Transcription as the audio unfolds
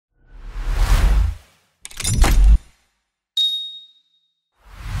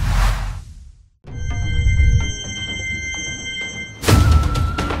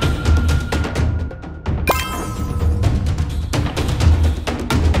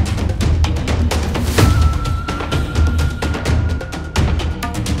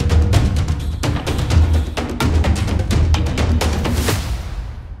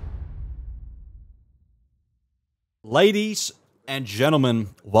Ladies and gentlemen,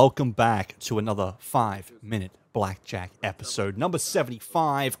 welcome back to another 5-minute Blackjack episode. Number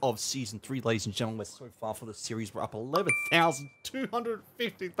 75 of Season 3, ladies and gentlemen. So far for the series, we're up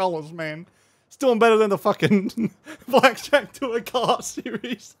 $11,250, man. Still better than the fucking Blackjack to a car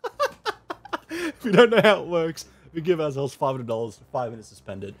series. If you don't know how it works, we give ourselves $500 for 5 minutes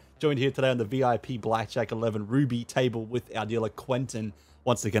suspended. Joined here today on the VIP Blackjack 11 Ruby table with our dealer Quentin.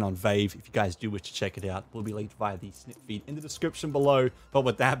 Once again on Vave. If you guys do wish to check it out, will be linked via the snip feed in the description below. But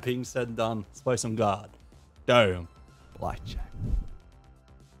with that being said and done, let's play some God. Damn. Blackjack.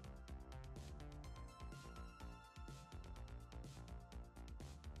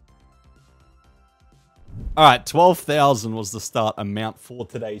 Alright, 12,000 was the start amount for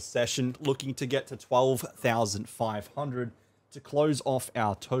today's session. Looking to get to 12,500 to close off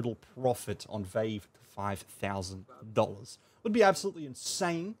our total profit on Vave to $5,000. Would be absolutely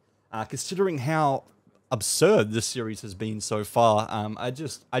insane, considering how absurd this series has been so far. I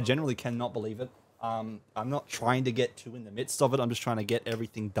generally cannot believe it. I'm not trying to get too in the midst of it. I'm just trying to get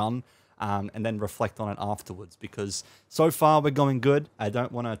everything done and then reflect on it afterwards, because so far we're going good. I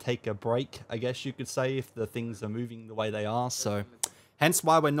don't want to take a break, I guess you could say, if the things are moving the way they are. So hence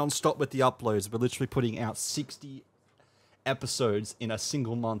why we're non-stop with the uploads. We're literally putting out 60 episodes in a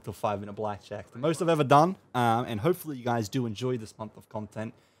single month of 5-minute Blackjack, the most I've ever done, and hopefully you guys do enjoy this month of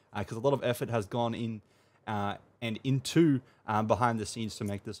content, because a lot of effort has gone in and into behind the scenes to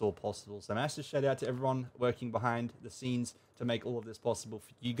make this all possible. So massive shout out to everyone working behind the scenes to make all of this possible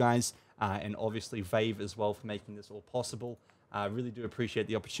for you guys, and obviously Vave as well for making this all possible. I really do appreciate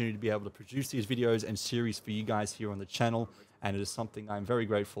the opportunity to be able to produce these videos and series for you guys here on the channel, and it is something I'm very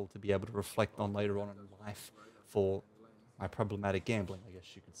grateful to be able to reflect on later on in life for my problematic gambling, I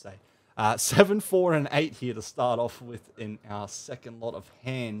guess you could say. 7, 4, and 8 here to start off with in our second lot of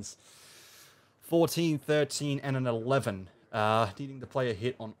hands. 14, 13, and an 11. Needing to play a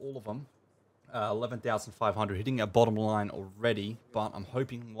hit on all of them. 11,500, hitting our bottom line already, but I'm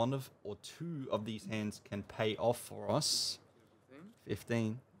hoping one of or two of these hands can pay off for us.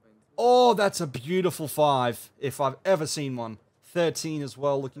 15. Oh, that's a beautiful 5, if I've ever seen one. 13 as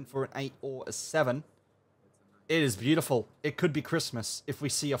well, looking for an 8 or a 7. It is beautiful. It could be Christmas if we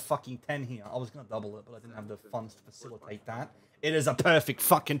see a fucking 10 here. I was going to double it, but I didn't have the funds to facilitate that. It is a perfect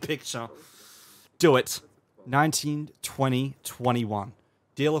fucking picture. Do it. 19, 20, 21.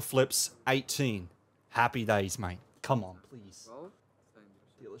 Dealer flips 18. Happy days, mate. Come on, please.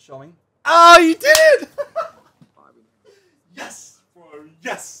 Dealer showing. Oh, you did! Yes, bro.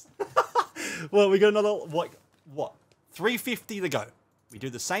 Yes. Well, we got another, what? 350 to go. We do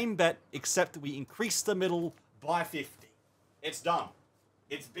the same bet, except we increase the middle by 50. It's done.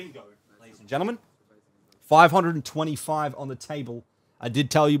 It's bingo, ladies and gentlemen. 525 on the table. I did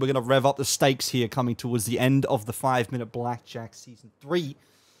tell you we're going to rev up the stakes here coming towards the end of the 5-minute Blackjack Season 3.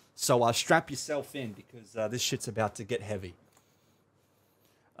 So strap yourself in, because this shit's about to get heavy.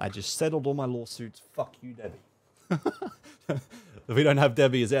 I just settled all my lawsuits. Fuck you, Debbie. We don't have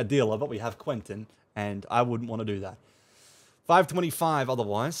Debbie as our dealer, but we have Quentin, and I wouldn't want to do that. 525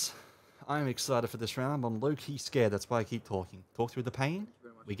 otherwise. I'm excited for this round. I'm low-key scared. That's why I keep talking. Talk through the pain.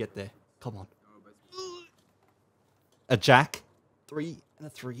 We get there. Come on. A jack. 3 and a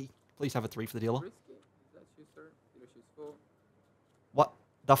 3. Please have a 3 for the dealer. What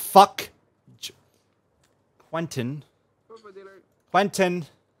the fuck? Quentin. Quentin.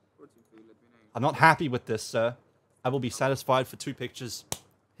 I'm not happy with this, sir. I will be satisfied for 2 pictures.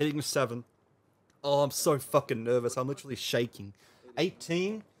 Hitting a 7. Oh, I'm so fucking nervous. I'm literally shaking.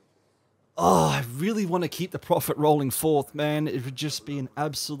 18. Oh, I really want to keep the profit rolling forth, man. It would just be an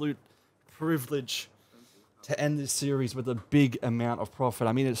absolute privilege to end this series with a big amount of profit.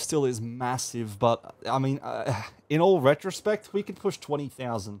 I mean, it still is massive, but, I mean, in all retrospect, we could push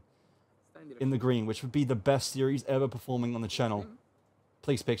 20,000 in the green, which would be the best series ever performing on the channel.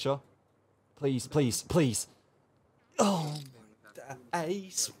 Please, picture. Please, please, please. Oh, that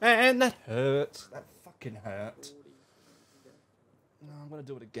ace, man, that hurts. That fucking hurt. No, I'm gonna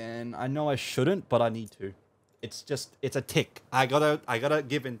do it again. I know I shouldn't, but I need to. It's just, it's a tick. I gotta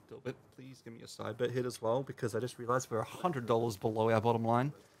give in to it. Please give me a side bet hit as well, because I just realized we're $100 below our bottom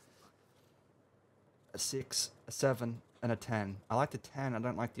line. A 6, a 7, and a 10. I like the 10. I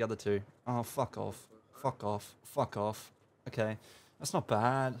don't like the other 2. Oh, fuck off. Fuck off. Fuck off. Okay, that's not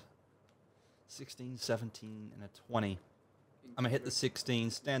bad. 16, 17, and a 20. I'm gonna hit the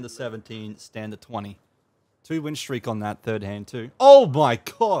 16, stand the 17, stand the 20. 2 win streak on that third hand too. Oh my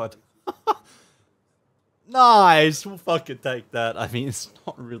god! Nice! We'll fucking take that. I mean, it's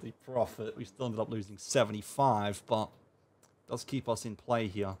not really profit. We still ended up losing 75, but it does keep us in play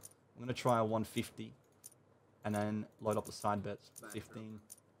here. I'm gonna try a 150. and then load up the side bets. 15.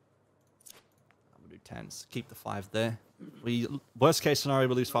 I'm gonna do 10s. Keep the 5 there. Worst case scenario,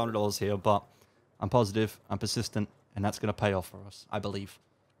 we lose $500 here, but I'm positive, I'm persistent, and that's gonna pay off for us. I believe.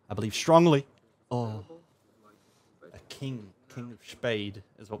 I believe strongly. Oh, a king of spade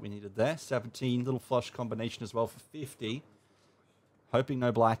is what we needed there. 17, little flush combination as well for 50. Hoping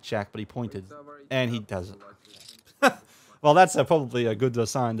no blackjack, but he pointed, and he doesn't. Well, that's probably a good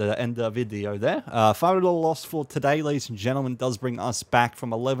sign to end the video there. $500 loss for today, ladies and gentlemen, does bring us back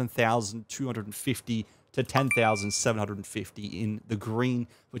from 11,250 to 10,750 in the green,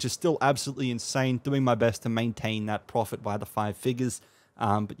 which is still absolutely insane. Doing my best to maintain that profit by the 5 figures.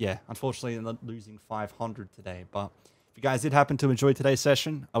 But yeah, unfortunately, I'm not losing 500 today. But if you guys did happen to enjoy today's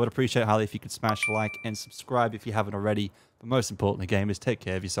session, I would appreciate it highly if you could smash a like and subscribe if you haven't already. But most importantly, gamers, take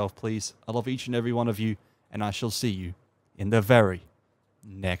care of yourself, please. I love each and every one of you, and I shall see you in the very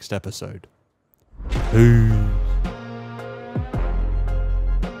next episode. Peace.